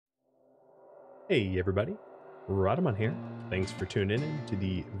Hey everybody, Rhadamant here. Thanks for tuning in to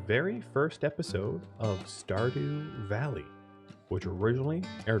the very first episode of Stardew Valley, which originally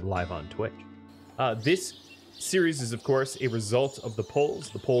aired live on Twitch. This series is of course a result of the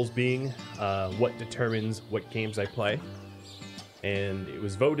polls being what determines what games I play. And it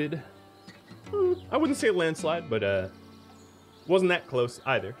was voted, I wouldn't say a landslide, but wasn't that close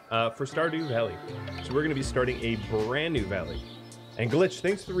either, for Stardew Valley. So we're going to be starting a brand new valley. And Glitch,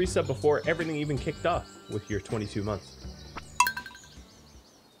 thanks for the resub before everything even kicked off with your 22 months.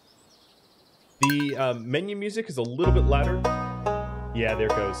 The menu music is a little bit louder. Yeah, there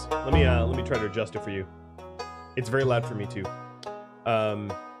it goes. Let me try to adjust it for you. It's very loud for me too. All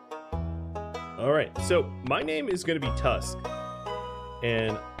right, so my name is going to be Tusk,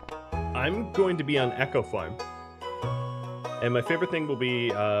 and I'm going to be on Echo Farm. And my favorite thing will be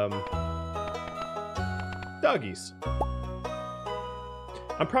doggies.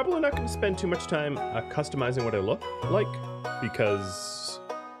 I'm probably not going to spend too much time customizing what I look like, because,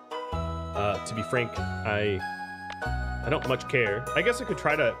 to be frank, I don't much care. I guess I could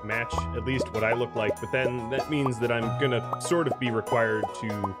try to match at least what I look like, but then that means that I'm going to sort of be required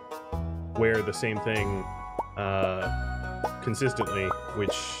to wear the same thing consistently,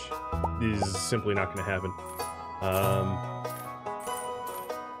 which is simply not going to happen.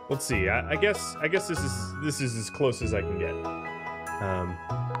 Let's see. I guess this is as close as I can get.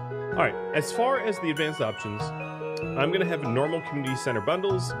 Alright, as far as the advanced options, I'm going to have normal community center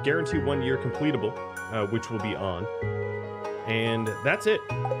bundles, guarantee 1 year completable, which will be on, and that's it.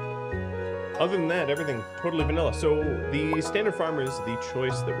 Other than that, everything totally vanilla. So the standard farmer is the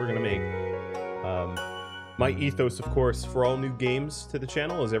choice that we're going to make. My ethos, of course, for all new games to the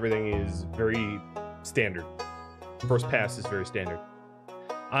channel is everything is very standard. First pass is very standard.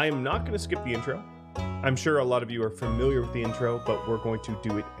 I'm not going to skip the intro. I'm sure a lot of you are familiar with the intro, but we're going to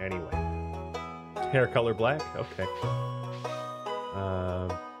do it anyway. Hair color black? Okay.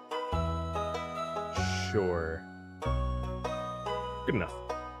 Sure. Good enough.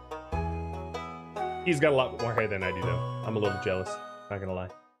 He's got a lot more hair than I do, though. I'm a little jealous, not gonna lie.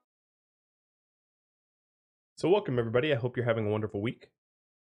 So welcome, everybody. I hope you're having a wonderful week.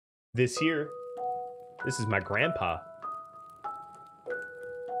 This is my grandpa.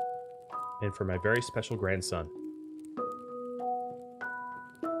 And for my very special grandson,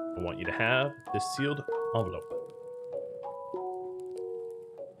 I want you to have this sealed envelope.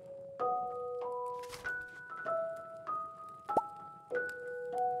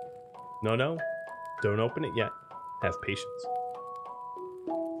 No, don't open it yet. Have patience.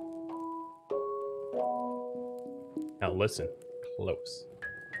 Now listen close.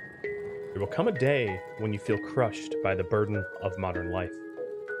 There will come a day when you feel crushed by the burden of modern life.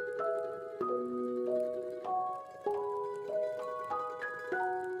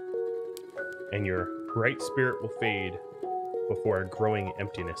 And your bright spirit will fade before a growing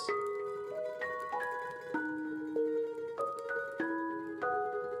emptiness.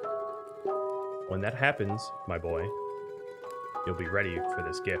 When that happens, my boy, you'll be ready for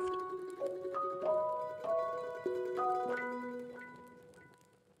this gift.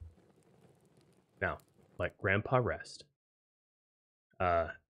 Now, let Grandpa rest.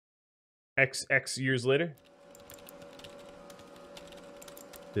 XX years later,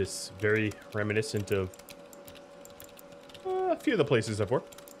 this very reminiscent of a few of the places I've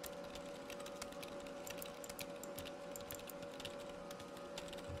worked.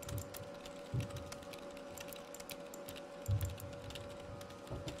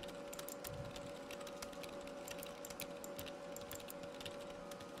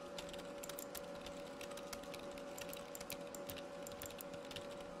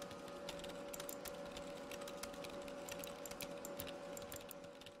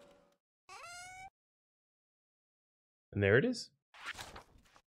 And there it is.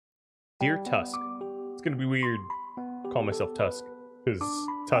 Dear Tusk. It's gonna be weird calling myself Tusk, because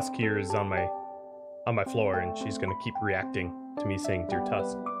Tusk here is on my floor, and she's gonna keep reacting to me saying Dear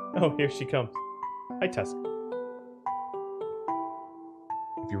Tusk. Oh, here she comes. Hi, Tusk.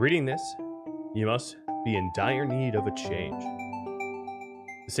 If you're reading this, you must be in dire need of a change.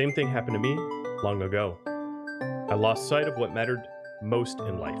 The same thing happened to me long ago. I lost sight of what mattered most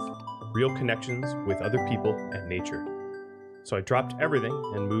in life, real connections with other people and nature. So I dropped everything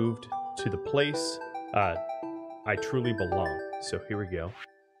and moved to the place I truly belong. So here we go.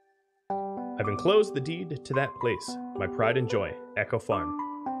 I've enclosed the deed to that place, my pride and joy, Echo Farm.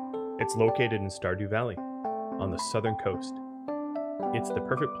 It's located in Stardew Valley, on the southern coast. It's the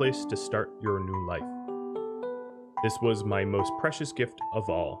perfect place to start your new life. This was my most precious gift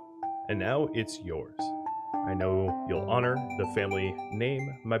of all, and now it's yours. I know you'll honor the family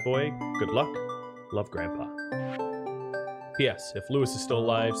name, my boy. Good luck. Love, Grandpa. P.S. If Lewis is still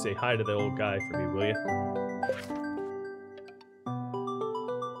alive, say hi to the old guy for me, will you?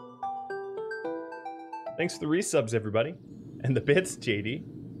 Thanks for the resubs, everybody. And the bits, JD.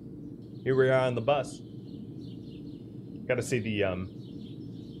 Here we are on the bus. Gotta say,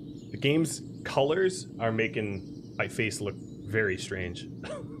 the game's colors are making my face look very strange.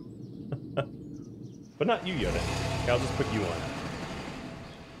 But not you, Yoda. I'll just put you on.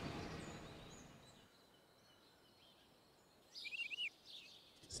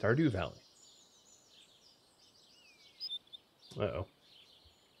 Stardew Valley. Uh-oh.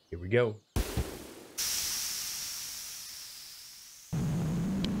 Here we go.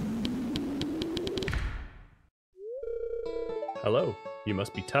 Hello, you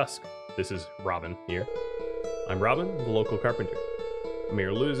must be Tusk. This is Robin here. I'm Robin, the local carpenter.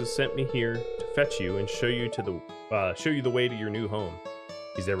 Mayor Luz has sent me here to fetch you and show you the way to your new home.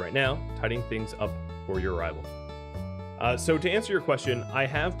 He's there right now, tidying things up for your arrival. So to answer your question, I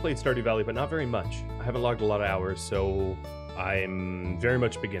have played Stardew Valley, but not very much. I haven't logged a lot of hours, so I'm very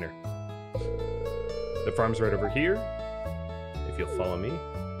much beginner. The farm's right over here, if you'll follow me.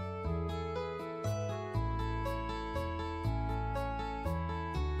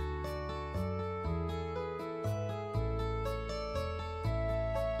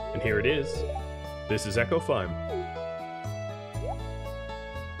 And here it is. This is Echo Farm.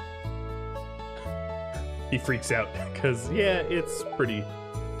 He freaks out because, yeah, it's pretty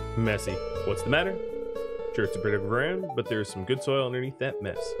messy. What's the matter? Sure, it's a bit of ground, but there's some good soil underneath that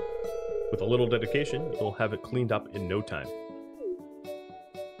mess. With a little dedication, you'll have it cleaned up in no time.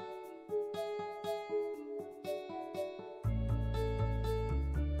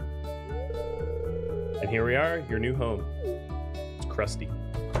 And here we are, your new home. It's crusty.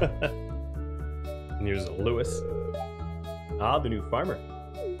 And here's Lewis. Ah, the new farmer.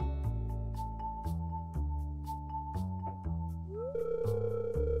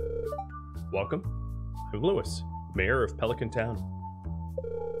 Welcome. I'm Lewis, mayor of Pelican Town.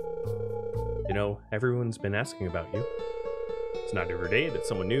 You know, everyone's been asking about you. It's not every day that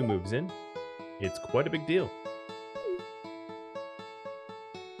someone new moves in. It's quite a big deal.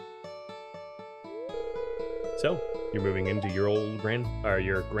 So, you're moving into your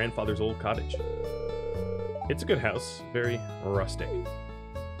your grandfather's old cottage. It's a good house, very rustic.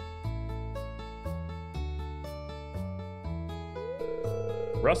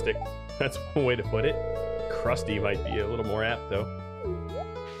 Rustic? That's one way to put it. Crusty might be a little more apt, though.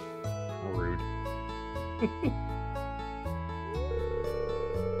 Rude.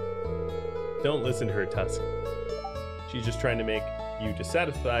 Don't listen to her, Tusk. She's just trying to make you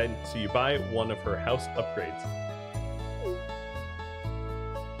dissatisfied, so you buy one of her house upgrades.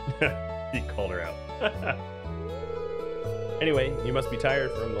 He called her out. Anyway, you must be tired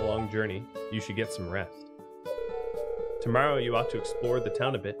from the long journey. You should get some rest. Tomorrow you ought to explore the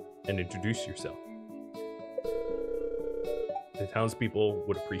town a bit and introduce yourself. The townspeople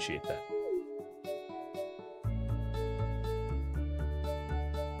would appreciate that.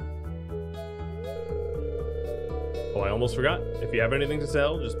 Oh, I almost forgot. If you have anything to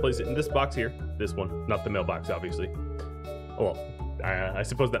sell, just place it in this box here. This one, not the mailbox, obviously. Oh, well, I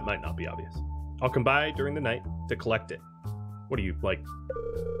suppose that might not be obvious. I'll come by during the night to collect it. What are you, like,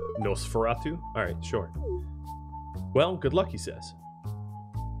 Nosferatu? Alright, sure. Well, good luck, he says.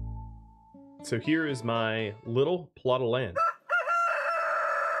 So here is my little plot of land.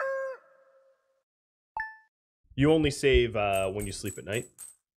 You only save when you sleep at night.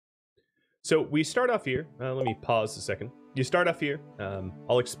 So we start off here. Let me pause a second. You start off here.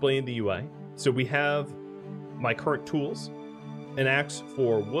 I'll explain the UI. So we have my current tools. An axe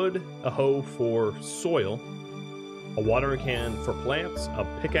for wood, a hoe for soil, a watering can for plants, a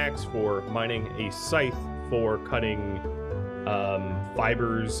pickaxe for mining, a scythe for cutting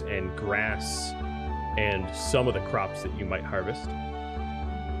fibers and grass and some of the crops that you might harvest.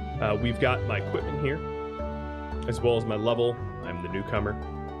 We've got my equipment here, as well as my level. I'm the newcomer.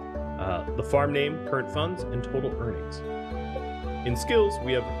 The farm name, current funds, and total earnings. In skills,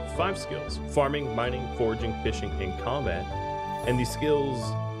 we have 5 skills: farming, mining, foraging, fishing, and combat. And these skills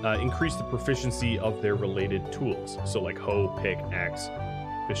increase the proficiency of their related tools. So like hoe, pick, axe,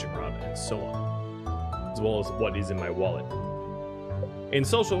 fishing rod, and so on. As well as what is in my wallet. In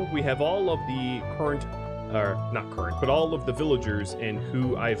social, we have all of the current, or not current, but all of the villagers and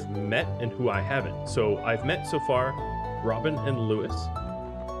who I've met and who I haven't. So I've met so far Robin and Lewis.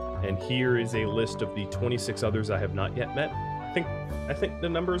 And here is a list of the 26 others I have not yet met. I think the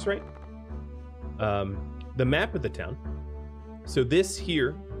number is right. The map of the town. So this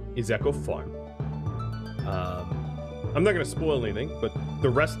here is Echo Farm. I'm not going to spoil anything, but the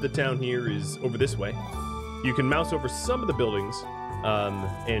rest of the town here is over this way. You can mouse over some of the buildings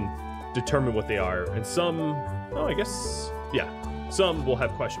and determine what they are. And some, oh, I guess, yeah, some will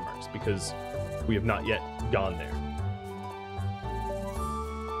have question marks because we have not yet gone there.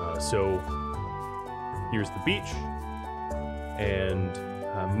 So here's the beach, and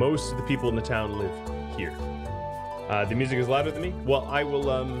most of the people in the town live here. The music is louder than me. Well, I will,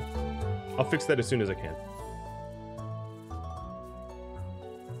 I'll fix that as soon as I can.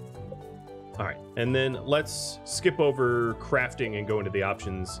 All right, and then let's skip over crafting and go into the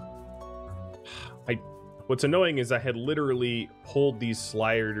options. What's annoying is I had literally pulled these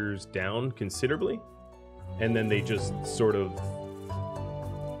sliders down considerably, and then they just sort of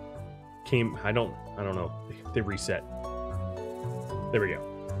came. I don't know. They reset. There we go.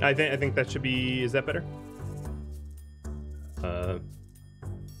 I think that should be. Is that better? All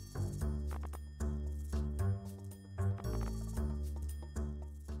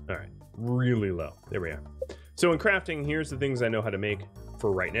right, really low. There we are. So in crafting, here's the things I know how to make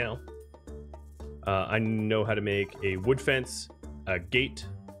for right now. I know how to make a wood fence, a gate.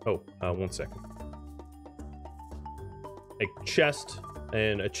 Oh, 1 second. A chest,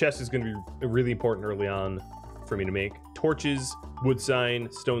 and a chest is going to be really important early on for me to make. Torches, wood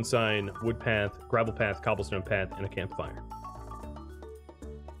sign, stone sign, wood path, gravel path, cobblestone path, and a campfire.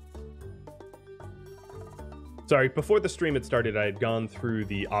 Sorry, before the stream had started, I had gone through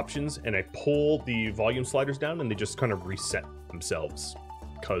the options and I pulled the volume sliders down and they just kind of reset themselves.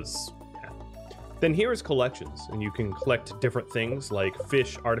 Because, yeah. Then here is collections, and you can collect different things like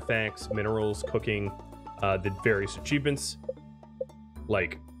fish, artifacts, minerals, cooking, the various achievements,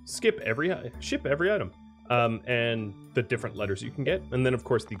 like ship every item, and the different letters you can get, and then of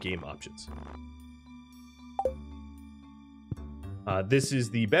course the game options. This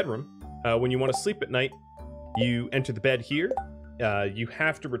is the bedroom. When you want to sleep at night, you enter the bed here. You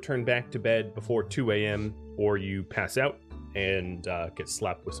have to return back to bed before 2 a.m. or you pass out and get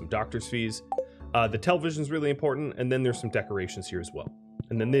slapped with some doctor's fees. The television is really important, and then there's some decorations here as well.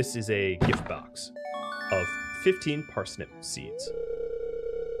 And then this is a gift box of 15 parsnip seeds.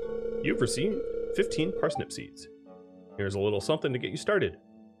 You've received 15 parsnip seeds. Here's a little something to get you started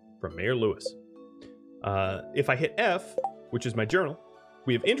from Mayor Lewis. If I hit F, which is my journal,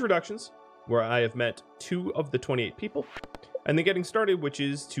 we have introductions, where I have met 2 of the 28 people, and then getting started, which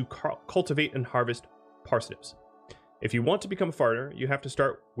is to cultivate and harvest parsnips. If you want to become a farmer, you have to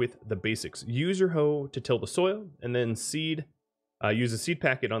start with the basics. Use your hoe to till the soil, and then seed. Use a seed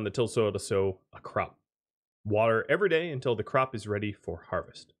packet on the tilled soil to sow a crop. Water every day until the crop is ready for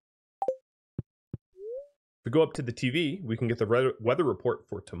harvest. If we go up to the TV, we can get the weather report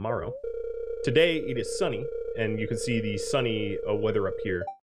for tomorrow. Today it is sunny, and you can see the sunny weather up here.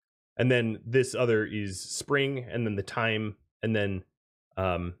 And then this other is spring, and then the time, and then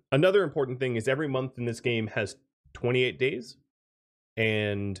another important thing is every month in this game has 28 days,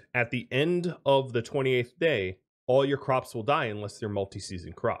 and at the end of the 28th day, all your crops will die unless they're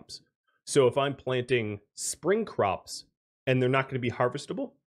multi-season crops. So if I'm planting spring crops and they're not going to be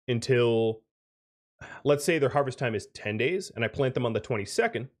harvestable until, let's say their harvest time is 10 days, and I plant them on the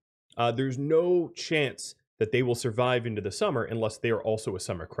 22nd, there's no chance that they will survive into the summer unless they are also a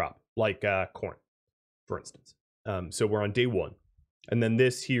summer crop, like corn, for instance. So we're on day 1. And then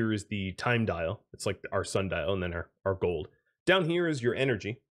this here is the time dial. It's like our sundial, and then our gold. Down here is your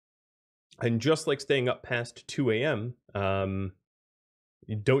energy. And just like staying up past 2 a.m.,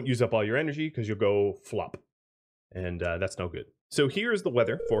 you don't use up all your energy because you'll go flop. And that's no good. So here's the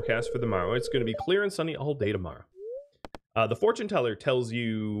weather forecast for tomorrow. It's going to be clear and sunny all day tomorrow. The fortune teller tells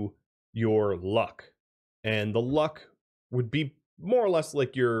you your luck. And the luck would be more or less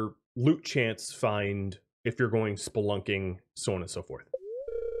like your loot chance find if you're going spelunking, so on and so forth.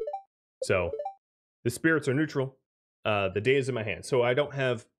 So the spirits are neutral. The day is in my hand. So I don't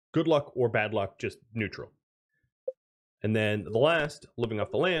have good luck or bad luck, just neutral. And then the last, living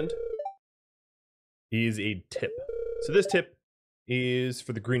off the land, is a tip. So this tip is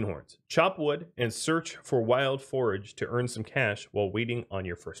for the greenhorns. Chop wood and search for wild forage to earn some cash while waiting on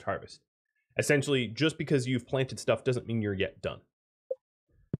your first harvest. Essentially, just because you've planted stuff doesn't mean you're yet done.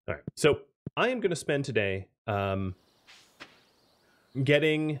 All right, so I am going to spend today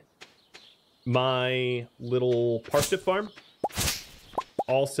getting my little parsnip farm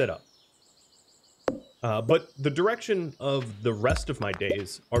all set up. But the direction of the rest of my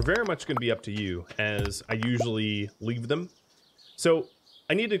days are very much going to be up to you, as I usually leave them. So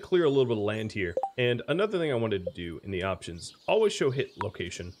I need to clear a little bit of land here. And another thing I wanted to do in the options, always show hit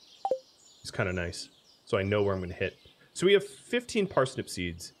location. It's kind of nice, so I know where I'm going to hit. So we have 15 parsnip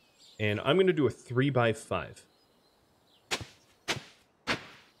seeds, and I'm going to do a 3x5.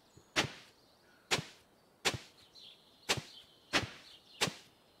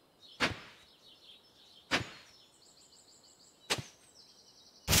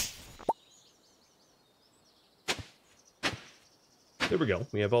 There we go.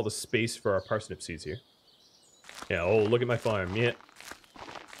 We have all the space for our parsnip seeds here. Yeah, oh, look at my farm. Yeah.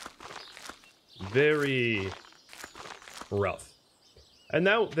 Very rough. And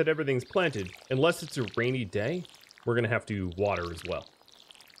now that everything's planted, unless it's a rainy day, we're going to have to water as well.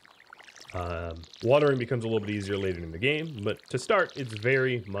 Watering becomes a little bit easier later in the game, but to start, it's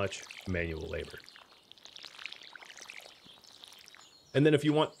very much manual labor. And then if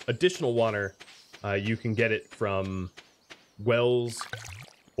you want additional water, you can get it from wells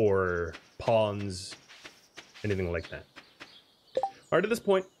or ponds, anything like that. All right, at this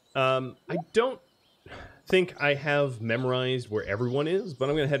point, I don't think I have memorized where everyone is, but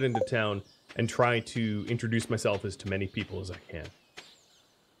I'm going to head into town and try to introduce myself as to many people as I can.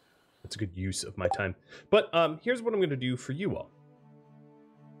 That's a good use of my time. But here's what I'm going to do for you all.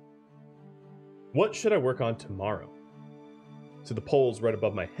 What should I work on tomorrow? So the poll's right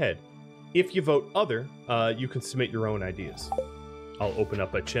above my head. If you vote other, you can submit your own ideas. I'll open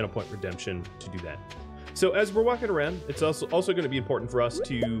up a channel point redemption to do that. So as we're walking around, it's also going to be important for us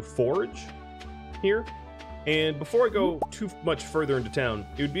to forage here. And before I go too much further into town,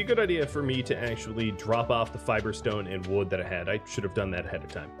 it would be a good idea for me to actually drop off the fiber stone and wood that I had. I should have done that ahead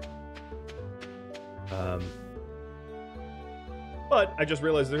of time. But I just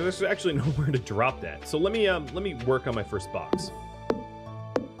realized there's actually nowhere to drop that. So let me work on my first box.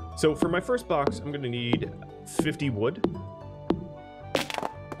 So for my first box, I'm going to need 50 wood.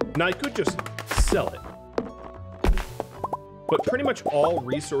 Now I could just sell it. But pretty much all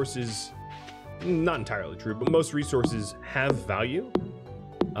resources, not entirely true, but most resources have value.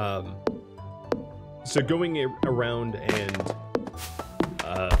 So going around and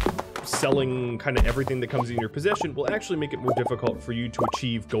selling kind of everything that comes in your possession will actually make it more difficult for you to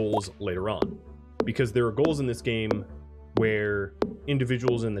achieve goals later on. Because there are goals in this game where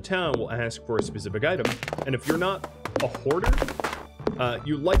individuals in the town will ask for a specific item, and if you're not a hoarder,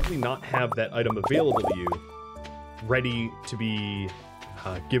 you likely not have that item available to you, ready to be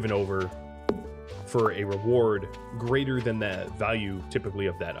given over for a reward greater than the value typically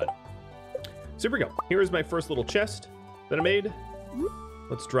of that item. So here we go. Here is my first little chest that I made.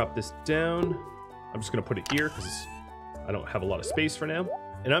 Let's drop this down. I'm just going to put it here because I don't have a lot of space for now.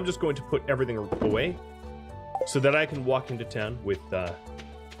 And I'm just going to put everything away so that I can walk into town with a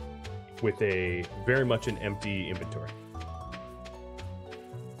very much an empty inventory.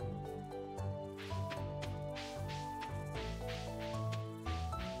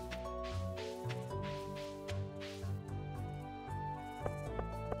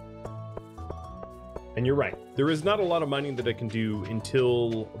 And you're right, there is not a lot of mining that I can do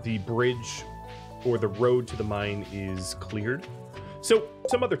until the bridge or the road to the mine is cleared. So,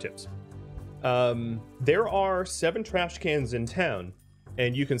 some other tips. There are 7 trash cans in town,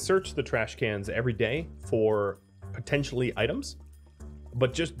 and you can search the trash cans every day for potentially items,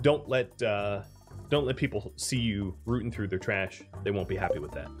 but just don't let people see you rooting through their trash. They won't be happy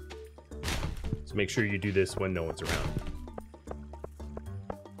with that. So make sure you do this when no one's around.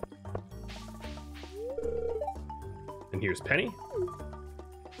 And here's Penny.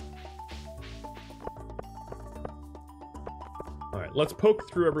 Alright, let's poke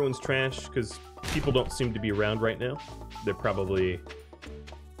through everyone's trash, because people don't seem to be around right now. They're probably...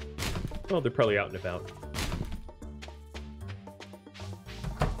 well, they're probably out and about.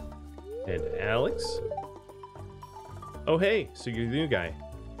 And Alex? Oh, hey, so you're the new guy.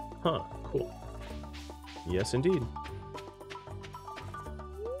 Huh, cool. Yes, indeed.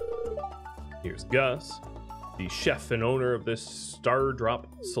 Here's Gus, the chef and owner of this Stardrop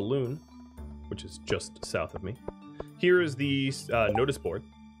Saloon, which is just south of me. Here is the notice board.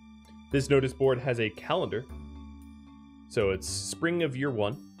 This notice board has a calendar. So it's spring of year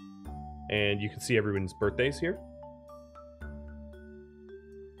 1. And you can see everyone's birthdays here.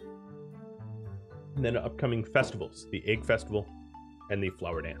 And then upcoming festivals, the Egg Festival and the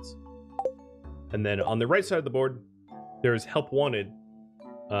Flower Dance. And then on the right side of the board, there's Help Wanted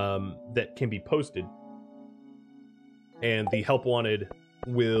that can be posted. And the Help Wanted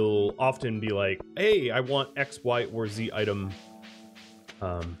will often be like, hey, I want X, Y, or Z item,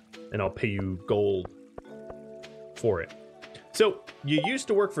 and I'll pay you gold for it. So, you used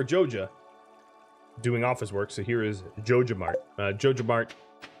to work for Joja, doing office work, so here is Joja Mart. Joja Mart,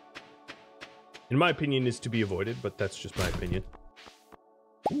 in my opinion, is to be avoided, but that's just my opinion.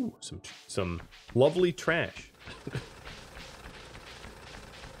 Ooh, some lovely trash.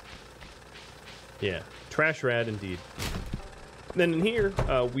 Yeah, trash rad indeed. Then in here,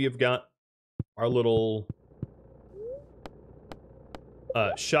 we have got our little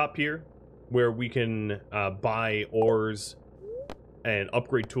shop here, where we can buy ores and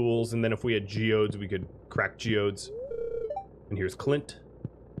upgrade tools, and then if we had geodes, we could crack geodes. And here's Clint.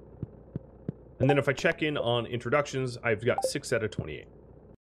 And then if I check in on introductions, I've got 6 out of 28.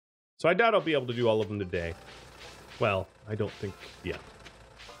 So I doubt I'll be able to do all of them today. Well, I don't think, yeah.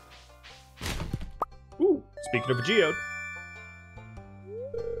 Ooh, speaking of a geode.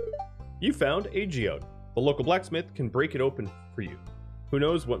 You found a geode. The local blacksmith can break it open for you. Who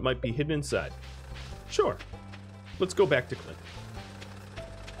knows what might be hidden inside? Sure. Let's go back to Clint.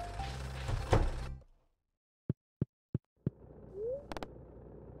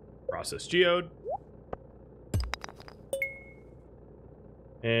 Process geode.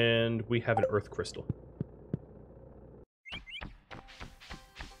 And we have an earth crystal.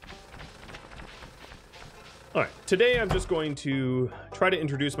 Alright, today I'm just going to try to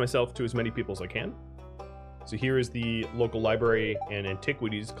introduce myself to as many people as I can. So here is the local library and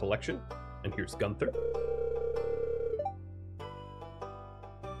antiquities collection. And here's Gunther.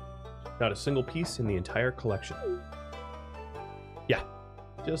 Not a single piece in the entire collection. Yeah,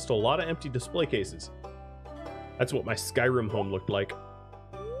 just a lot of empty display cases. That's what my Skyrim home looked like.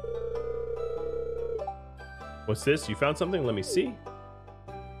 What's this? You found something? Let me see.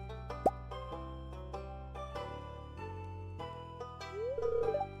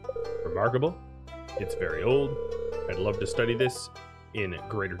 Remarkable. It's very old. I'd love to study this in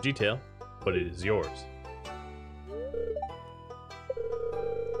greater detail, but it is yours.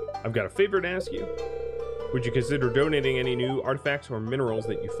 I've got a favor to ask you. Would you consider donating any new artifacts or minerals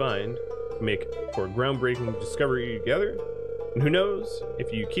that you find to make for a groundbreaking discovery together? And who knows,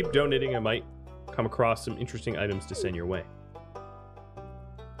 if you keep donating, I might come across some interesting items to send your way.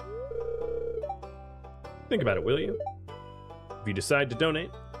 Think about it, will you? If you decide to donate,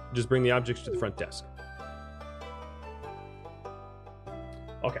 just bring the objects to the front desk.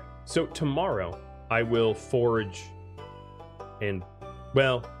 Okay, so tomorrow I will forage and,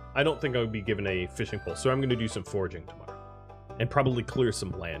 well, I don't think I'll be given a fishing pole, so I'm going to do some foraging tomorrow. And probably clear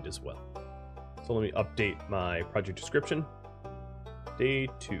some land as well. So let me update my project description. Day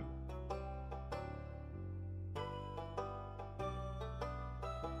 2.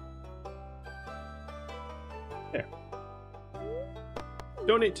 There.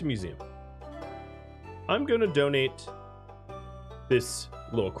 Donate to museum. I'm going to donate this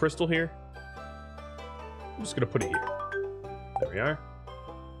little crystal here. I'm just going to put it here. There we are.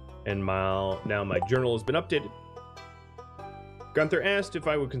 And now my journal has been updated. Gunther asked if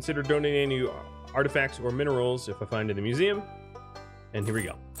I would consider donating any artifacts or minerals if I find in the museum. And here we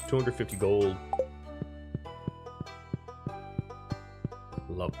go. 250 gold.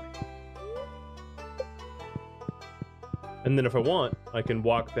 Lovely. And then if I want, I can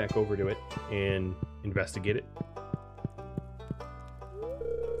walk back over to it and investigate it.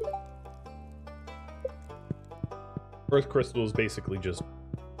 Earth crystal is basically just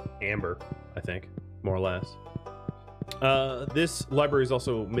amber, I think, more or less. This library is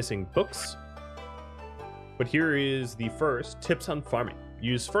also missing books. But here is the first. Tips on farming.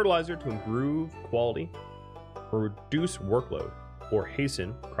 Use fertilizer to improve quality or reduce workload or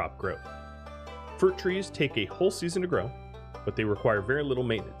hasten crop growth. Fruit trees take a whole season to grow, but they require very little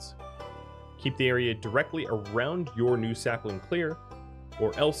maintenance. Keep the area directly around your new sapling clear,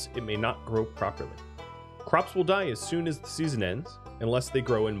 or else it may not grow properly. Crops will die as soon as the season ends, unless they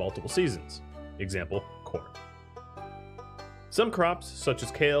grow in multiple seasons. Example, corn. Some crops, such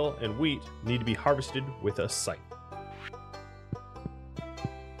as kale and wheat, need to be harvested with a scythe.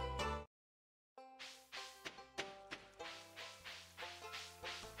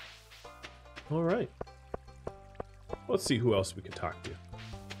 All right. Let's see who else we can talk to.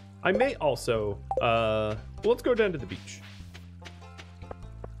 I may also, let's go down to the beach.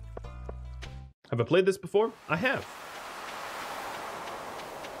 Have I played this before? I have.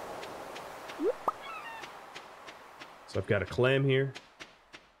 So I've got a clam here.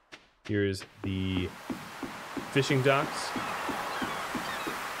 Here's the fishing docks.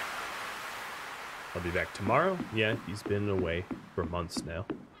 I'll be back tomorrow. Yeah, he's been away for months now.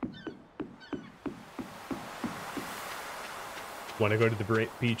 When I go to the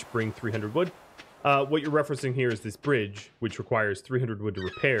beach, bring 300 wood. What you're referencing here is this bridge, which requires 300 wood to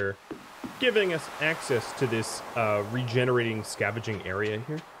repair, giving us access to this regenerating scavenging area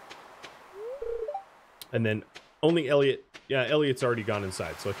here. And then only Elliot. Yeah, Elliot's already gone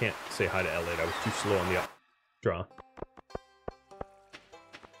inside, so I can't say hi to Elliot. I was too slow on the up draw.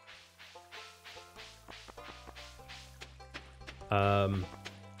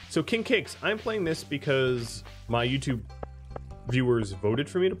 So King Cakes, I'm playing this because my YouTube viewers voted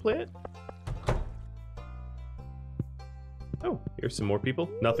for me to play it. Oh, here's some more people.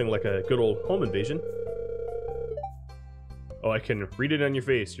 Nothing like a good old home invasion. Oh, I can read it on your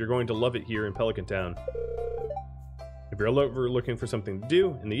face. You're going to love it here in Pelican Town. If you're ever looking for something to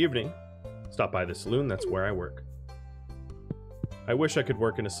do in the evening, stop by the saloon. That's where I work. I wish I could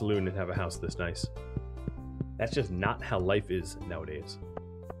work in a saloon and have a house this nice. That's just not how life is nowadays.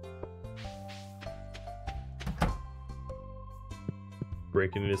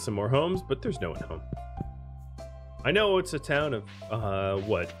 Breaking into some more homes, but there's no one home. I know it's a town of,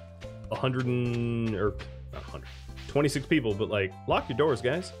 what, 26 people, but like, lock your doors,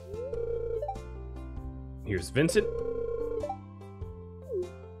 guys. Here's Vincent.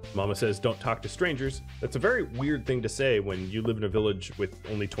 Mama says, don't talk to strangers. That's a very weird thing to say when you live in a village with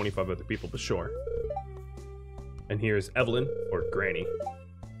only 25 other people, but sure. And here's Evelyn, or Granny.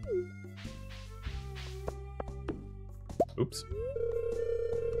 Oops.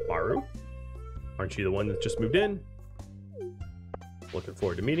 Maru? Aren't you the one that just moved in? Looking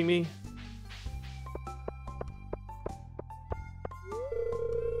forward to meeting me.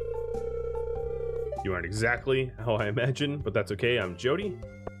 You aren't exactly how I imagined, but that's okay. I'm Jody.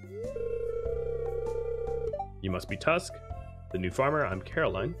 You must be Tusk, the new farmer. I'm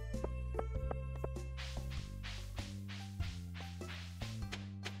Caroline.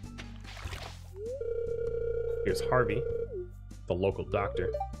 Here's Harvey, the local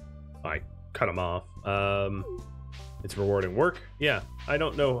doctor. I cut him off. It's rewarding work. Yeah, I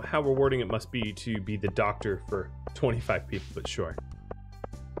don't know how rewarding it must be to be the doctor for 25 people, but sure.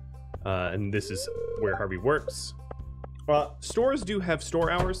 And this is where Harvey works. Stores do have store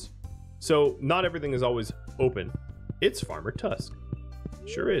hours, so not everything is always open. It's Farmer Tusk.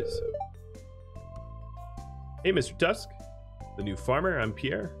 Sure is. Hey, Mr. Tusk, the new farmer. I'm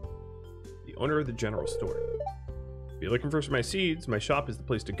Pierre, the owner of the general store. If you're looking for my seeds, my shop is the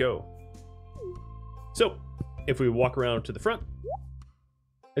place to go. So, if we walk around to the front,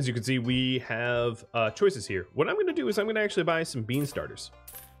 as you can see, we have choices here. What I'm going to do is I'm going to actually buy some bean starters.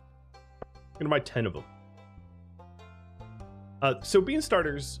 I'm going to buy 10 of them. So bean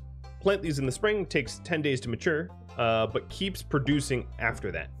starters, plant these in the spring, takes 10 days to mature, but keeps producing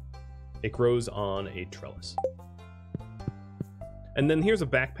after that. It grows on a trellis. And then here's a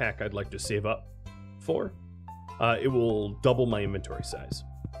backpack I'd like to save up for. It will double my inventory size.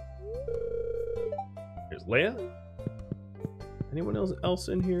 Here's Leia. Anyone else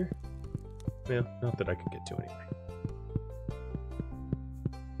in here? Yeah, not that I can get to anyway.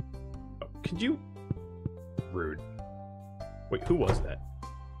 Oh, could you? Rude. Wait, who was that?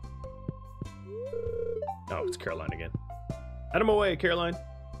 Oh, it's Caroline again. Out of my way, Caroline.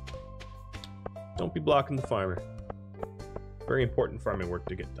 Don't be blocking the farmer. Very important farming work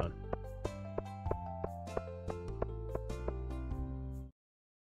to get done.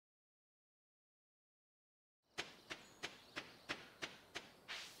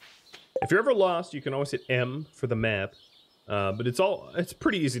 If you're ever lost, you can always hit M for the map. But it's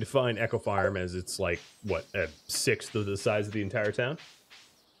pretty easy to find Echo Farm, as it's like, what, a sixth of the size of the entire town?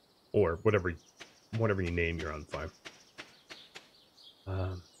 Or whatever you name your own farm.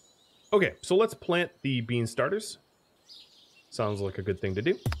 Okay, so let's plant the bean starters. Sounds like a good thing to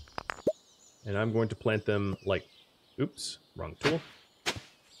do. And I'm going to plant them like, oops, wrong tool.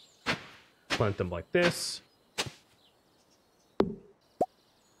 Plant them like this.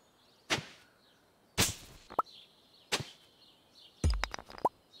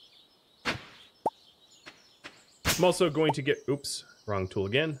 I'm also going to get, oops, wrong tool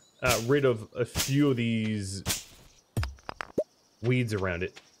again, rid of a few of these weeds around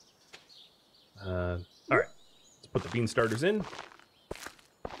it. All right, let's put the bean starters in.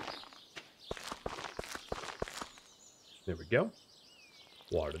 There we go.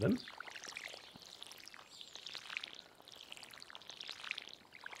 Water them.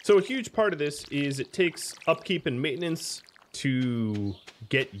 So a huge part of this is it takes upkeep and maintenance to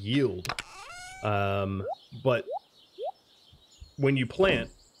get yield. But when you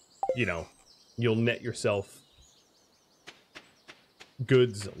plant, you know, you'll net yourself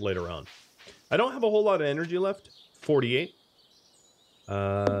goods later on. I don't have a whole lot of energy left. 48.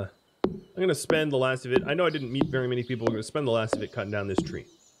 I'm going to spend the last of it. I know I didn't meet very many people. I'm going to spend the last of it cutting down this tree.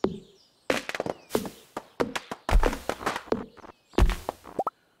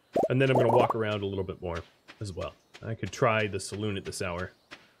 And then I'm going to walk around a little bit more as well. I could try the saloon at this hour.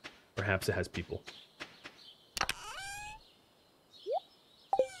 Perhaps it has people.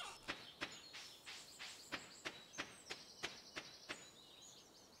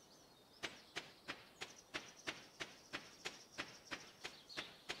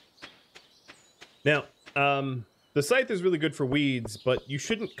 Now, the scythe is really good for weeds, but you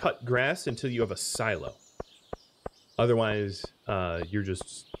shouldn't cut grass until you have a silo. Otherwise, you're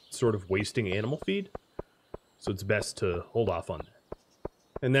just sort of wasting animal feed. So it's best to hold off on that.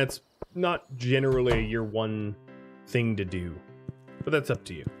 And that's not generally a year one thing to do. But that's up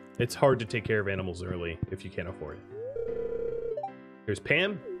to you. It's hard to take care of animals early if you can't afford it. Here's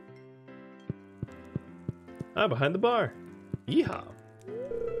Pam. Ah, behind the bar. Yeehaw.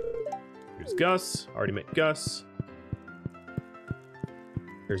 Here's Gus. Already met Gus.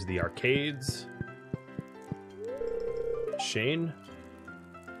 Here's the arcades. Shane,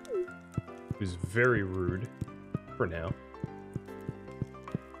 who's very rude for now.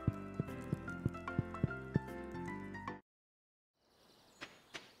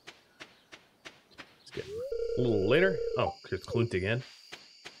 Let's get a little later. Oh, there's Clint again.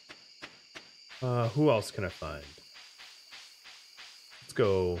 Who else can I find? Let's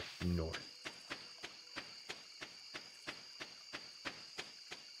go north.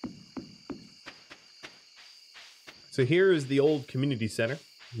 So here is the old community center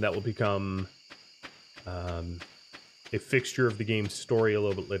that will become a fixture of the game's story a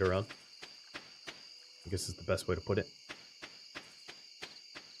little bit later on. I guess is the best way to put it.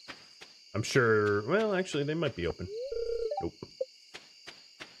 I'm sure, well, actually, they might be open. Nope.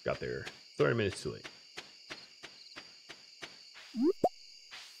 Got there 30 minutes too late.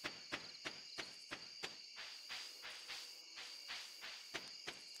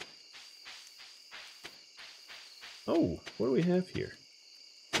 Oh, what do we have here?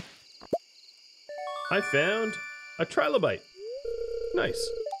 I found a trilobite. Nice.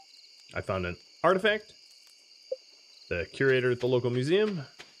 I found an artifact. The curator at the local museum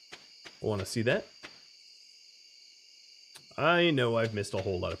will want to see that. I know I've missed a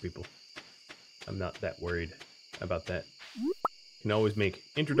whole lot of people. I'm not that worried about that. Can always make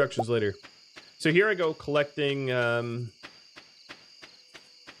introductions later. So here I go collecting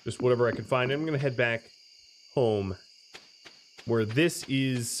just whatever I can find. I'm going to head back home, where this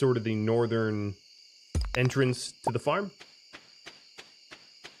is sort of the northern entrance to the farm.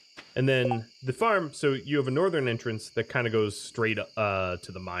 And then the farm, so you have a northern entrance that kind of goes straight to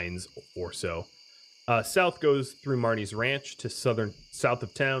the mines or so. South goes through Marnie's ranch to south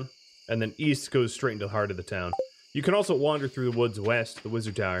of town, and then east goes straight into the heart of the town. You can also wander through the woods west, the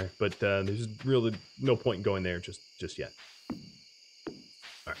Wizard Tower, but there's really no point in going there just yet.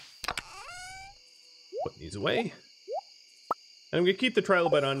 All right. Putting these away. And I'm going to keep the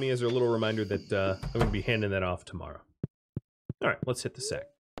trilobite on me as a little reminder that I'm going to be handing that off tomorrow. All right, let's hit the sack.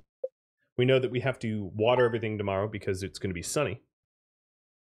 We know that we have to water everything tomorrow because it's going to be sunny.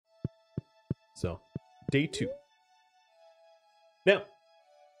 So, day 2. Now,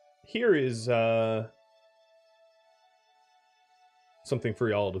 here is something for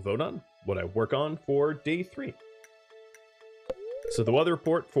y'all to vote on, what I work on for day 3. So the weather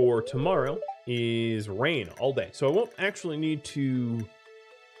report for tomorrow is rain all day. So I won't actually need to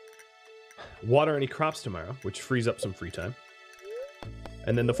water any crops tomorrow, which frees up some free time.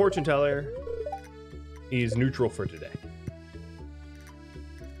 And then the fortune teller is neutral for today.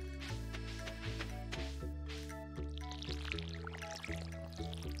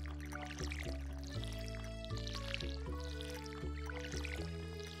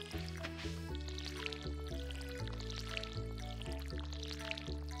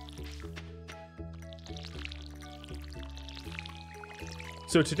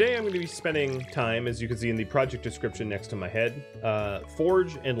 So today I'm going to be spending time, as you can see in the project description next to my head,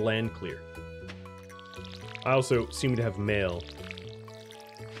 forge and land clear. I also seem to have mail,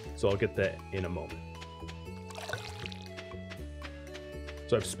 so I'll get that in a moment.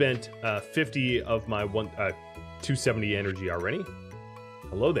 So I've spent 50 of my 270 energy already.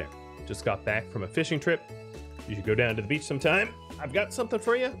 Hello there. Just got back from a fishing trip. You should go down to the beach sometime. I've got something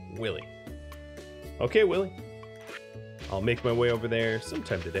for you, Willie. Okay, Willie. I'll make my way over there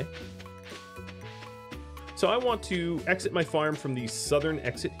sometime today. So I want to exit my farm from the southern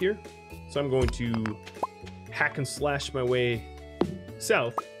exit here. So I'm going to hack and slash my way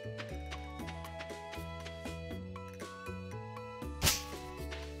south.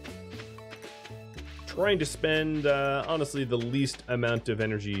 Trying to spend, honestly, the least amount of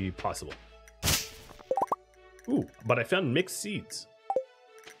energy possible. Ooh, but I found mixed seeds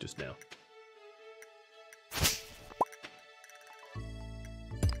just now.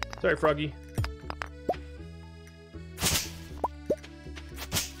 Sorry, Froggy.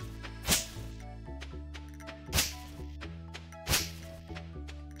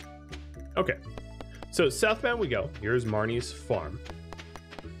 Okay, so southbound we go. Here's Marnie's farm.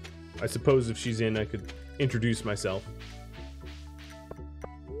 I suppose if she's in, I could introduce myself.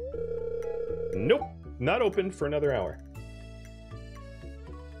 Nope, not open for another hour.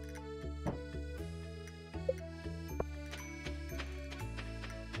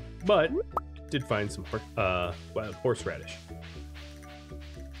 But did find some horseradish.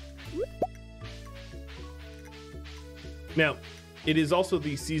 Now, it is also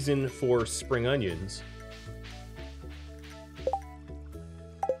the season for spring onions.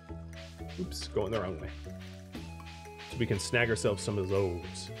 Oops, going the wrong way. So we can snag ourselves some of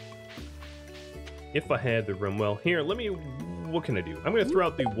those. If I had the room. Well, here, let me... What can I do? I'm going to throw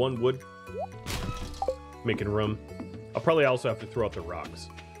out the 1 wood. Making room. I'll probably also have to throw out the rocks.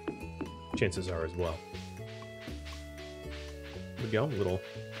 Chances are as well. There we go, little...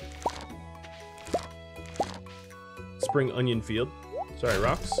 spring onion field. Sorry,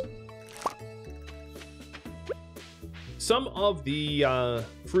 rocks. Some of the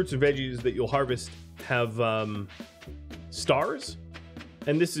fruits and veggies that you'll harvest have stars,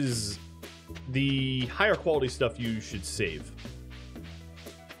 and this is the higher quality stuff you should save.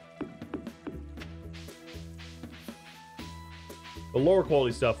 The lower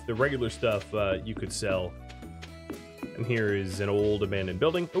quality stuff, the regular stuff, you could sell. And here is an old abandoned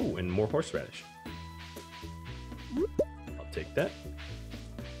building. Oh, and more horseradish. I'll take that.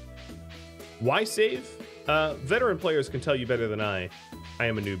 Why save? Veteran players can tell you better than I. I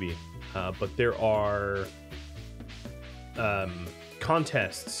am a newbie. But there are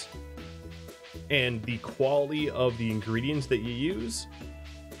contests, and the quality of the ingredients that you use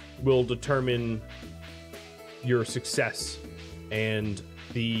will determine your success. And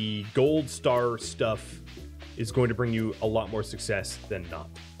the gold star stuff is going to bring you a lot more success than not.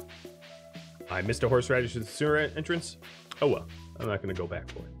 I missed a horseradish at the sewer entrance. Oh well, I'm not going to go back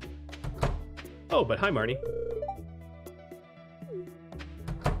for it. Oh, but hi, Marnie.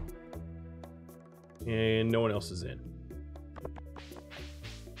 And no one else is in.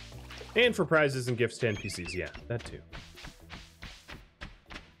 And for prizes and gifts to NPCs, yeah, that too.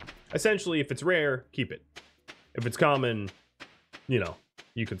 Essentially, if it's rare, keep it. If it's common, you know,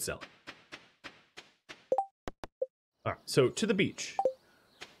 you can sell it. All right, so to the beach.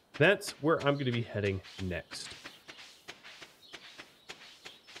 That's where I'm going to be heading next.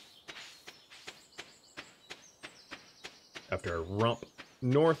 After I romp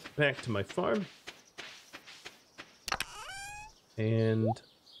north back to my farm. And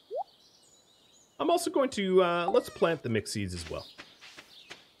I'm also going to, let's plant the mixed seeds as well.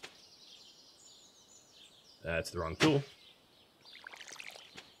 That's the wrong tool.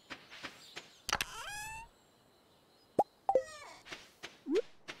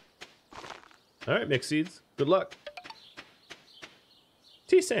 All right, mixed seeds. Good luck.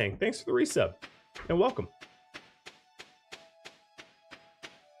 T-Sang, thanks for the resub. And welcome.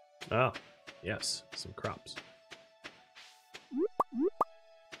 Ah, yes, some crops.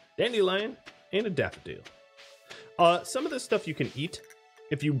 Dandelion and a daffodil. Some of this stuff you can eat.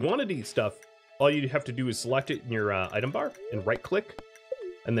 If you wanted to eat stuff, all you have to do is select it in your item bar and right-click,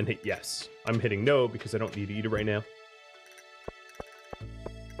 and then hit yes. I'm hitting no because I don't need to eat it right now.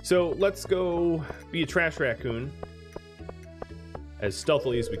 So let's go be a trash raccoon as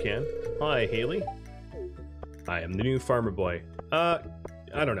stealthily as we can. Hi, Haley. I am the new farmer boy. I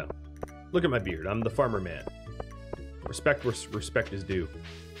don't know. Look at my beard. I'm the farmer man. Respect where respect is due.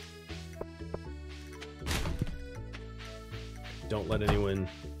 Don't let anyone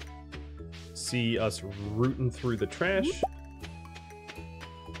see us rooting through the trash.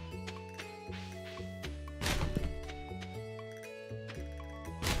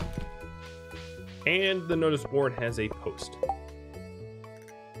 And the notice board has a post.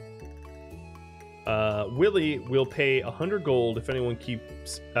 Willie will pay 100 gold if anyone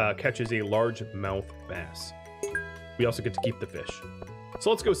catches a largemouth bass. We also get to keep the fish. So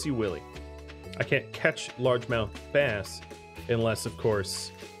let's go see Willie. I can't catch largemouth bass unless, of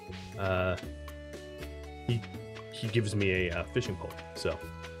course, he gives me a fishing pole. So.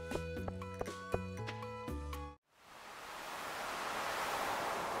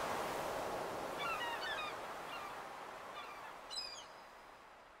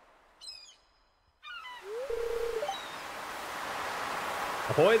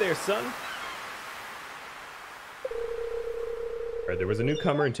 Ahoy there, son. Heard there was a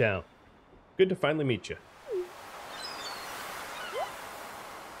newcomer in town. Good to finally meet you.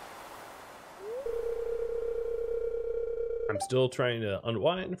 I'm still trying to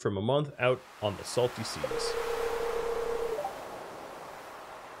unwind from a month out on the salty seas. It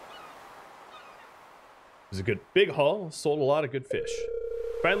was a good big haul, sold a lot of good fish.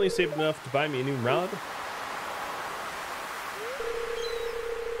 Finally saved enough to buy me a new rod.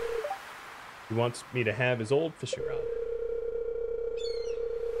 He wants me to have his old fishing rod.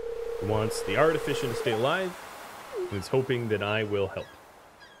 He wants the artificial to stay alive, and is hoping that I will help.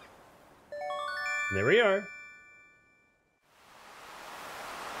 And there we are.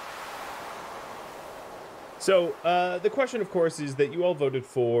 So, the question, of course, is that you all voted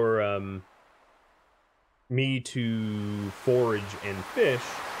for me to forage and fish,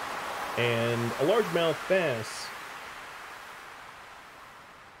 and a largemouth bass,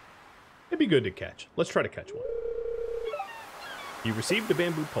 it'd be good to catch. Let's try to catch one. You received a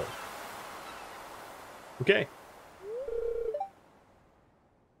bamboo pole. Okay.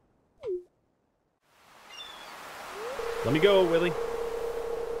 Let me go, Willie.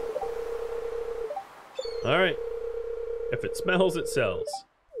 All right. If it smells, it sells.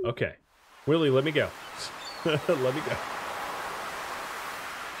 Okay. Willie, let me go. Let me go.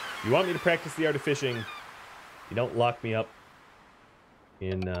 You want me to practice the art of fishing? You don't lock me up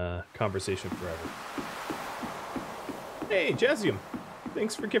in conversation forever. Hey, Jazium.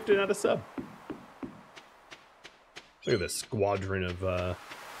 Thanks for gifting out a sub. Look at this squadron of,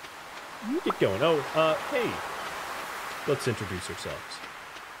 get going. Oh, hey. Let's introduce ourselves.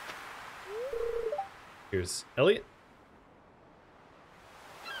 Here's Elliot.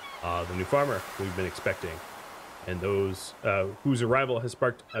 The new farmer we've been expecting. And those whose arrival has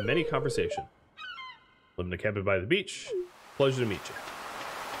sparked a many conversation. Live in a cabin by the beach. Pleasure to meet you.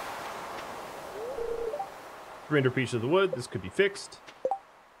 300 pieces of the wood. This could be fixed.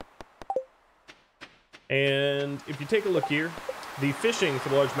 And if you take a look here, the fishing for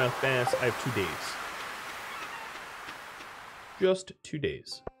the largemouth bass, I have 2 days. Just 2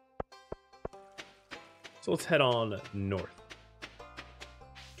 days. So let's head on north.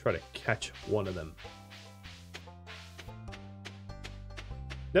 Try to catch one of them.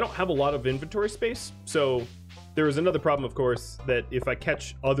 They don't have a lot of inventory space, so there is another problem, of course, that if I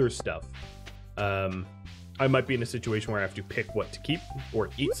catch other stuff, I might be in a situation where I have to pick what to keep or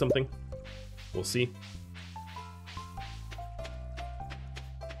eat something. We'll see.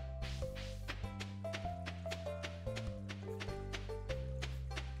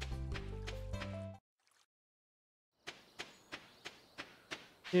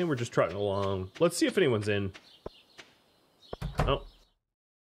 And we're just trotting along. Let's see if anyone's in. Oh.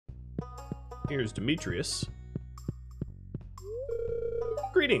 Here's Demetrius.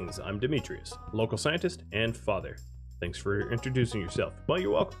 Greetings, I'm Demetrius, local scientist and father. Thanks for introducing yourself. Well,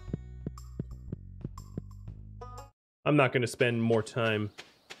 you're welcome. I'm not going to spend more time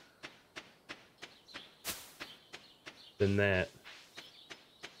than that.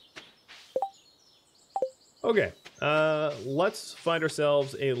 Okay. Let's find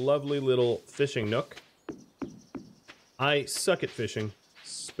ourselves a lovely little fishing nook. I suck at fishing,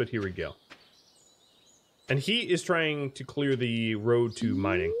 but here we go. And he is trying to clear the road to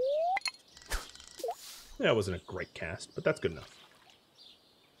mining. That wasn't a great cast, but that's good enough.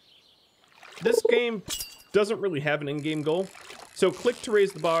 This game doesn't really have an in-game goal, so click to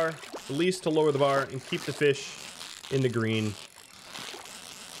raise the bar, release to lower the bar, and keep the fish in the green.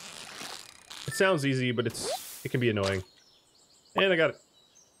 It sounds easy, but it can be annoying. And I got a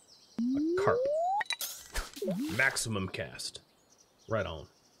carp. Maximum cast. Right on.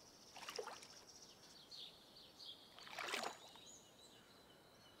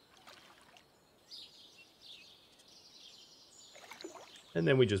 And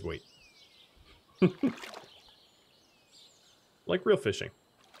then we just wait. Like real fishing.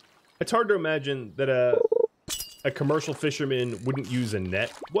 It's hard to imagine that a commercial fisherman wouldn't use a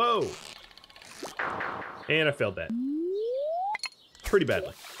net. Whoa! And I failed that. Pretty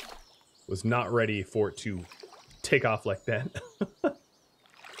badly. Was not ready for it to take off like that.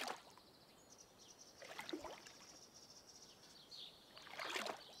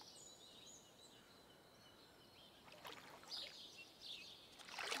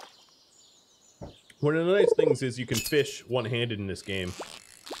 One of the nice things is you can fish one-handed in this game.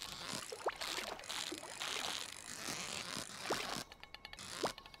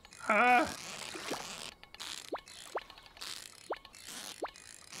 Ah!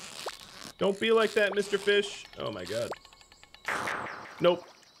 Don't be like that, Mr. Fish. Oh my god. Nope.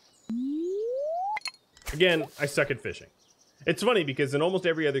 Again, I suck at fishing. It's funny because in almost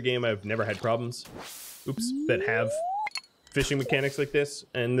every other game I've never had problems. Oops, that have fishing mechanics like this,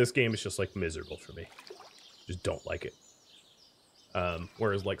 and this game is just like miserable for me. Just don't like it.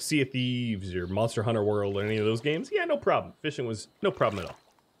 Whereas like Sea of Thieves or Monster Hunter World or any of those games, yeah, no problem. Fishing was no problem at all.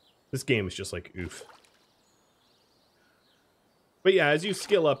 This game is just like oof. But yeah, as you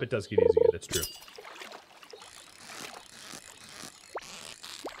skill up, it does get easier. That's true.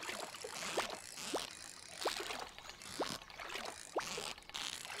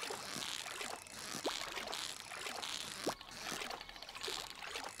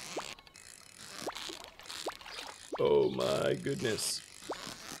 Oh my goodness.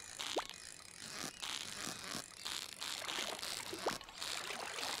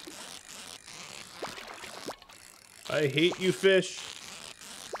 I hate you, fish.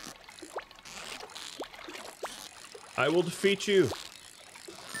 I will defeat you.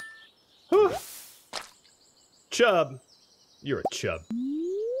 Whew. Chub. You're a chub.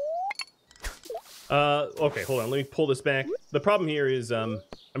 Okay, hold on. Let me pull this back. The problem here is I'm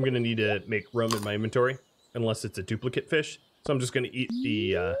gonna need to make room in my inventory unless it's a duplicate fish. So I'm just gonna eat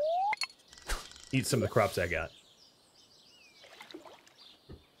the eat some of the crops I got.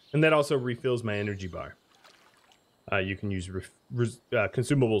 And that also refills my energy bar. You can use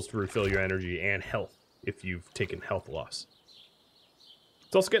consumables to refill your energy and health if you've taken health loss.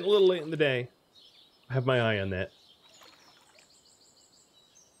 It's also getting a little late in the day. I have my eye on that.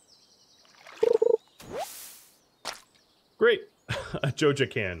 Great. A Joja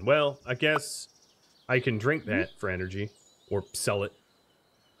can. Well, I guess I can drink that for energy or sell it.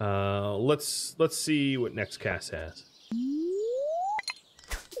 Let's see what next cast has.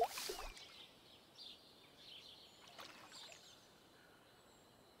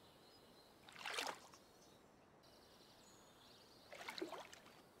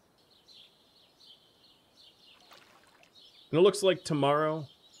 And it looks like tomorrow,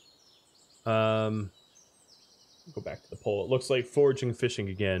 go back to the poll. It looks like foraging fishing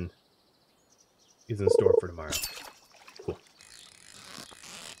again is in store for tomorrow. Cool.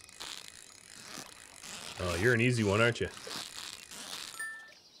 Oh, you're an easy one, aren't you?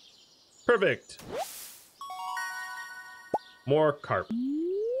 Perfect. More carp.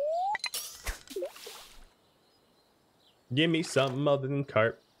 Give me something other than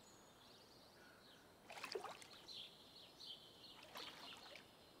carp.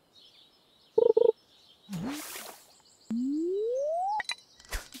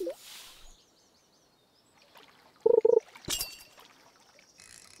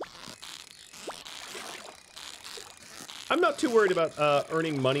 I'm not too worried about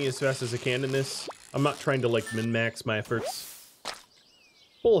earning money as fast as I can in this. I'm not trying to, like, min-max my efforts.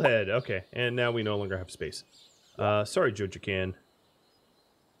 Bullhead, okay. And now we no longer have space. Sorry, Joja Can.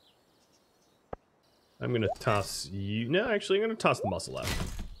 I'm gonna toss you... No, actually, I'm gonna toss the mussel out.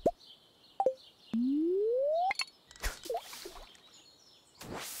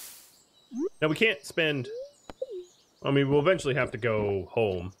 Now, we can't spend... I mean, we'll eventually have to go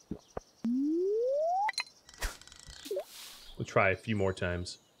home. We'll try a few more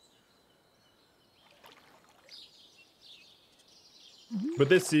times. But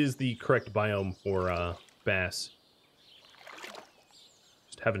this is the correct biome for bass.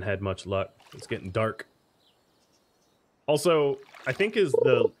 Just haven't had much luck. It's getting dark. Also, I think as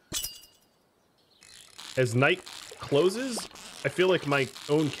night closes, I feel like my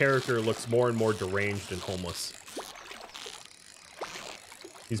own character looks more and more deranged and homeless.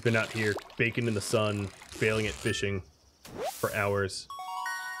 He's been out here baking in the sun, failing at fishing for hours.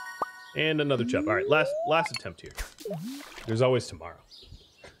 And another chop. All right, last attempt here. There's always tomorrow.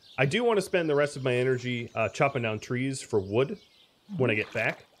 I do want to spend the rest of my energy chopping down trees for wood when I get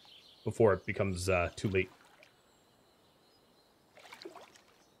back, before it becomes too late.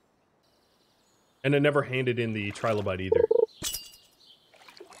 And I never handed in the trilobite either.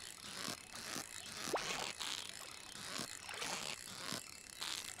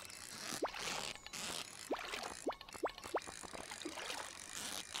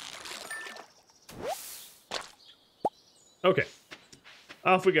 Okay,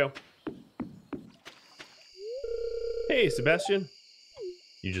 off we go. Hey, Sebastian.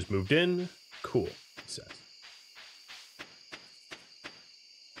 You just moved in? Cool, he says.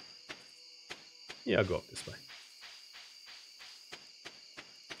 Yeah, I'll go up this way.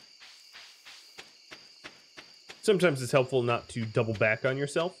 Sometimes it's helpful not to double back on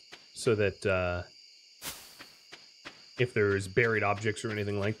yourself, so that if there's buried objects or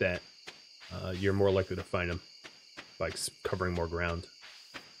anything like that, you're more likely to find them by covering more ground.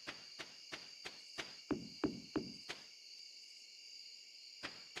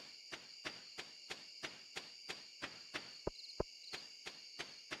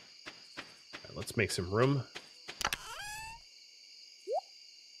 Right, let's make some room.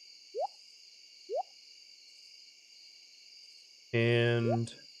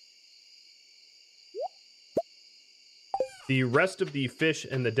 And the rest of the fish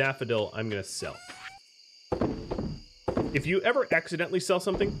and the daffodil I'm going to sell. If you ever accidentally sell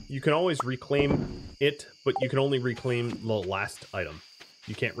something, you can always reclaim it, but you can only reclaim the last item.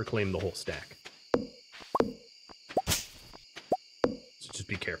 You can't reclaim the whole stack. So just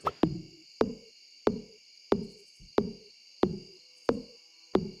be careful.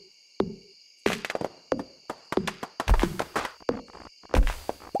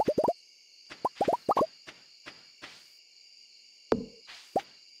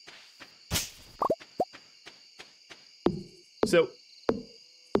 So,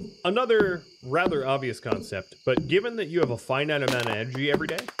 another rather obvious concept, but given that you have a finite amount of energy every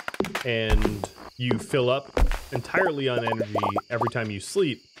day, and you fill up entirely on energy every time you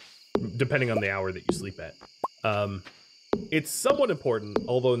sleep, depending on the hour that you sleep at, it's somewhat important,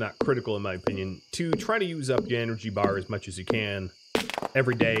 although not critical in my opinion, to try to use up your energy bar as much as you can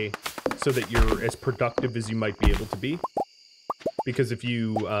every day so that you're as productive as you might be able to be. Because if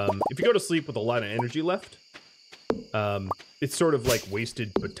you go to sleep with a lot of energy left, it's sort of like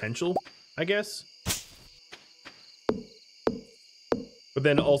wasted potential, I guess. But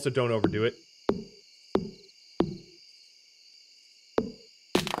then also don't overdo it.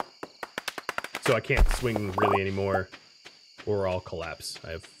 So I can't swing really anymore, or I'll collapse.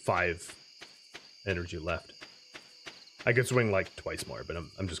 I have 5 energy left. I could swing like twice more, but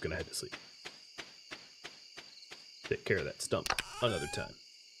I'm just gonna head to sleep. Take care of that stump another time.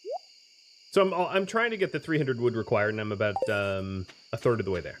 So I'm trying to get the 300 wood required, and I'm about a third of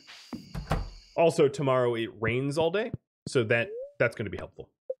the way there. Also, tomorrow it rains all day, so that's going to be helpful.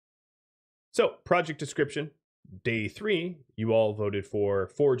 So, project description. Day 3, you all voted for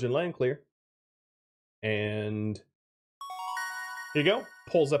Forge and Land Clear. And here you go.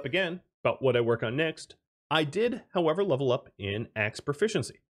 Polls up again about what I work on next. I did, however, level up in axe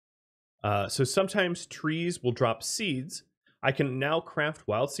proficiency. So sometimes trees will drop seeds. I can now craft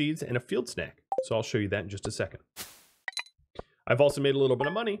wild seeds and a field snack. So I'll show you that in just a second. I've also made a little bit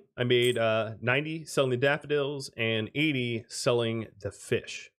of money. I made 90 selling the daffodils and 80 selling the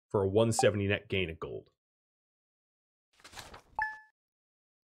fish for a 170 net gain of gold.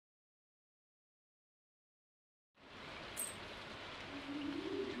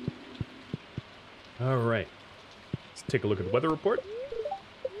 All right, let's take a look at the weather report.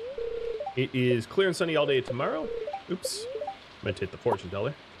 It is clear and sunny all day tomorrow. Oops, meant to hit the fortune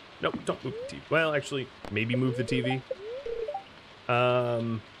teller. Nope, don't move the TV. Well, actually, maybe move the TV.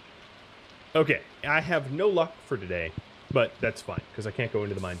 Okay, I have no luck for today, but that's fine, because I can't go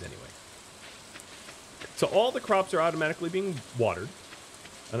into the mines anyway. So all the crops are automatically being watered.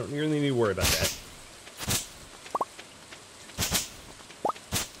 I don't really need to worry about that.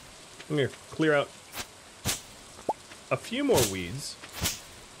 I'm going to clear out a few more weeds.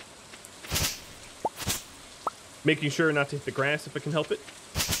 Making sure not to hit the grass if I can help it.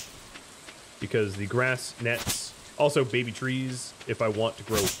 Because the grass nets, also baby trees if I want to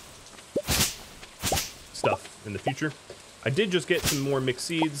grow stuff in the future. I did just get some more mixed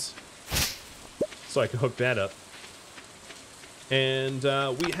seeds, so I can hook that up. And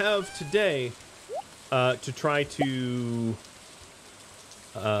we have today to try to...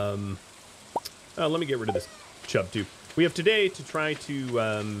 let me get rid of this chub too. We have today to try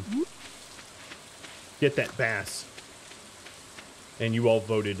to get that bass. And you all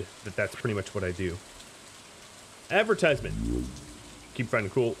voted that that's pretty much what I do. Advertisement. Keep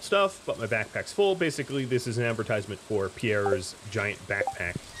finding cool stuff, but my backpack's full. Basically, this is an advertisement for Pierre's giant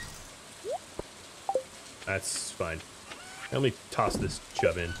backpack. That's fine. Let me toss this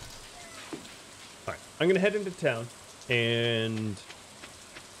chub in. Alright, I'm going to head into town, and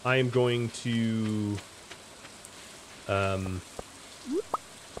I am going to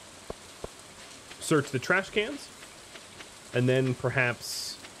search the trash cans, and then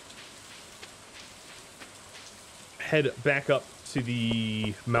perhaps head back up to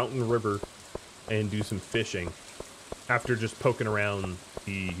the mountain river and do some fishing after just poking around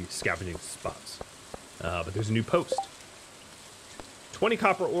the scavenging spots. But there's a new post. 20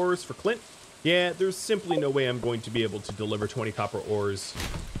 copper ores for Clint. Yeah, there's simply no way I'm going to be able to deliver 20 copper ores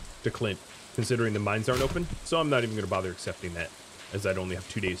to Clint, considering the mines aren't open. So I'm not even going to bother accepting that, as I'd only have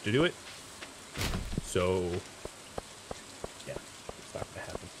 2 days to do it. So, yeah, it's not going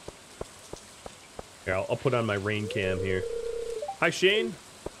to happen. Here, I'll put on my rain cam here. Hi, Shane.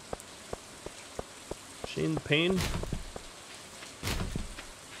 Shane the Pain.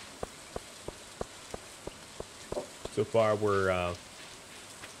 So far, we're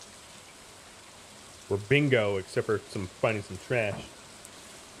bingo, except for finding some trash.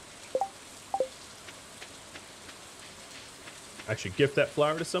 I should gift that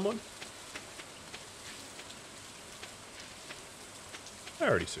flower to someone. I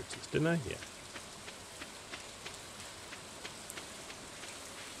already searched this, didn't I? Yeah.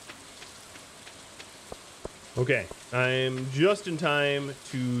 Okay, I'm just in time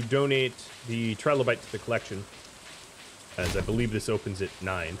to donate the trilobite to the collection, as I believe this opens at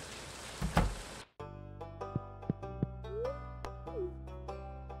 9.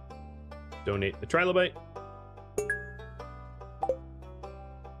 Donate the trilobite.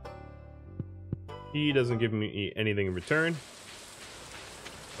 He doesn't give me anything in return.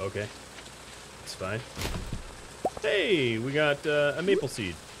 Okay, that's fine. Hey, we got a maple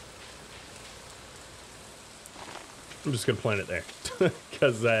seed. I'm just gonna plant it there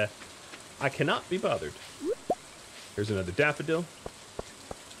because I cannot be bothered. Here's another daffodil.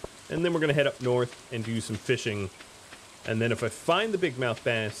 And then we're gonna head up north and do some fishing. And then if I find the big mouth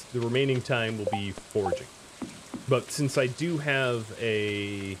bass, the remaining time will be foraging. But since I do have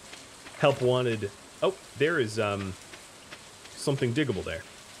a help wanted... Oh, there is something diggable there.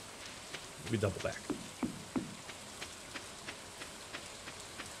 Let me double back.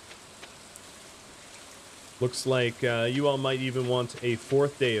 Looks like you all might even want a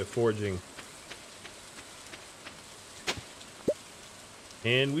 4th day of foraging.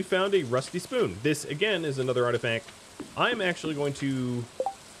 And we found a rusty spoon. This, again, is another artifact. I'm actually going to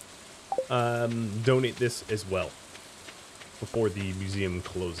donate this as well before the museum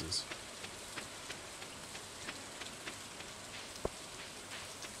closes.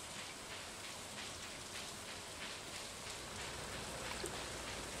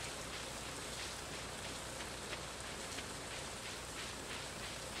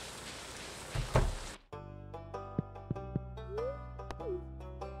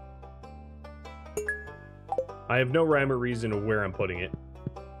 I have no rhyme or reason of where I'm putting it,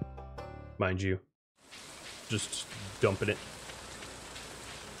 mind you. Just dumping it.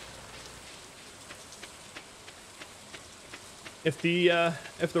 If the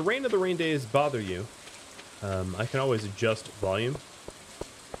rain of the rain days bother you, I can always adjust volume.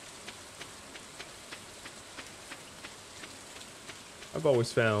 I've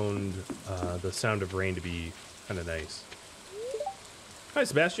always found the sound of rain to be kind of nice. Hi,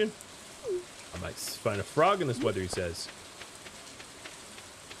 Sebastian. I might find a frog in this weather, he says.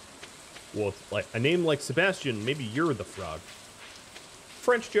 Well, it's like a name like Sebastian, maybe you're the frog.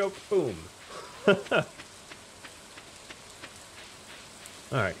 French joke, boom.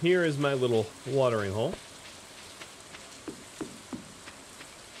 Alright, here is my little watering hole.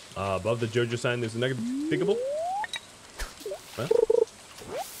 Above the JoJo sign, there's another diggable. Huh?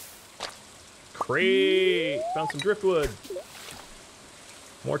 Crate! Found some driftwood.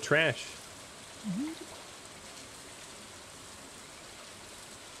 More trash.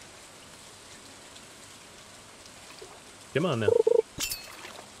 Come on now.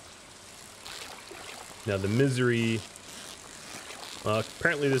 Now the misery.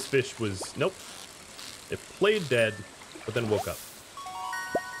 Apparently this fish was... Nope. It played dead, but then woke up.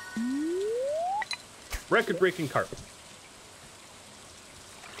 Record-breaking carp.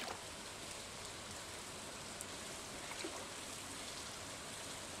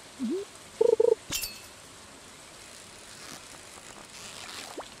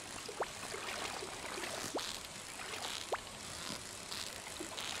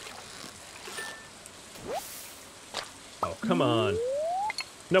 Oh, come on.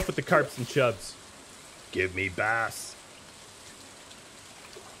 Enough with the carps and chubs. Give me bass.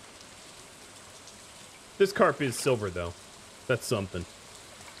 This carp is silver, though. That's something.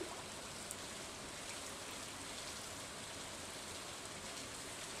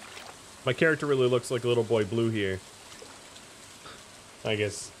 My character really looks like a little boy blue here. I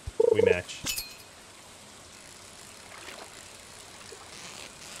guess we match.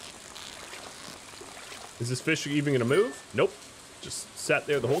 Is this fish even gonna move? Nope. Just sat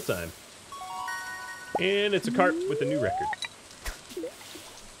there the whole time. And it's a carp with a new record.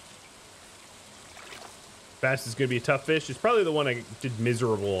 Bass is gonna be a tough fish. It's probably the one I did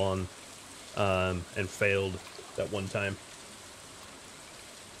miserable on and failed that one time.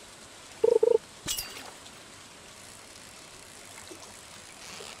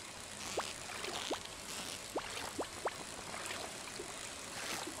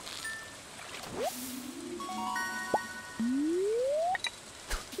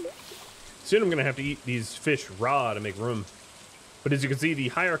 Soon I'm going to have to eat these fish raw to make room. But as you can see, the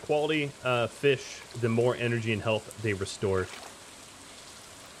higher quality fish, the more energy and health they restore.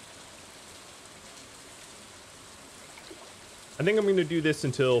 I think I'm going to do this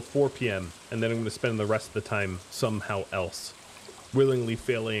until 4 p.m. and then I'm going to spend the rest of the time somehow else. Willingly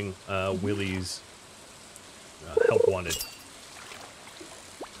failing Willie's help wanted.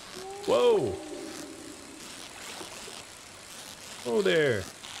 Whoa! Oh there.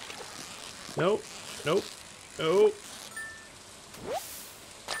 Nope. Nope. Nope.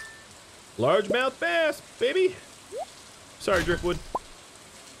 Largemouth bass, baby. Sorry, driftwood.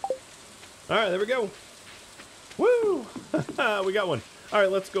 All right, there we go. Woo! We got one. All right,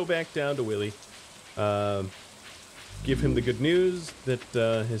 let's go back down to Willie. Give him the good news that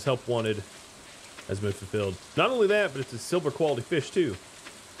his help wanted has been fulfilled. Not only that, but it's a silver quality fish too.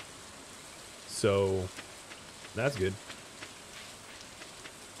 So that's good.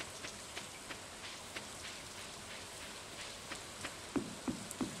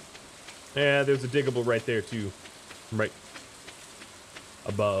 Yeah, there's a diggable right there too. right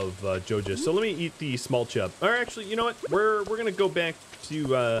above Joja. So let me eat the small chub. Or actually, you know what? We're gonna go back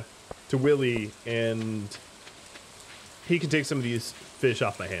to Willie, and he can take some of these fish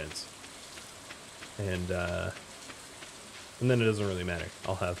off my hands. And then it doesn't really matter.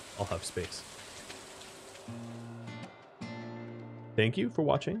 I'll have space. Thank you for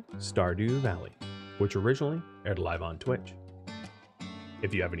watching Stardew Valley, which originally aired live on Twitch.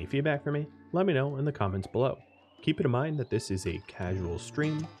 If you have any feedback for me, let me know in the comments below. Keep in mind that this is a casual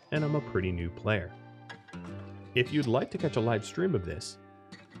stream and I'm a pretty new player. If you'd like to catch a live stream of this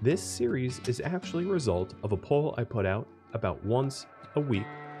series is actually a result of a poll I put out about once a week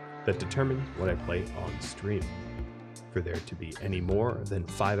that determined what I play on stream. For there to be any more than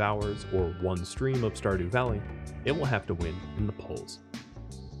 5 hours or one stream of Stardew Valley, it will have to win in the polls.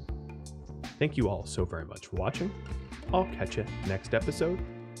 Thank you all so very much for watching. I'll catch you next episode,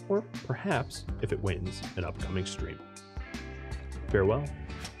 or perhaps, if it wins, an upcoming stream. Farewell.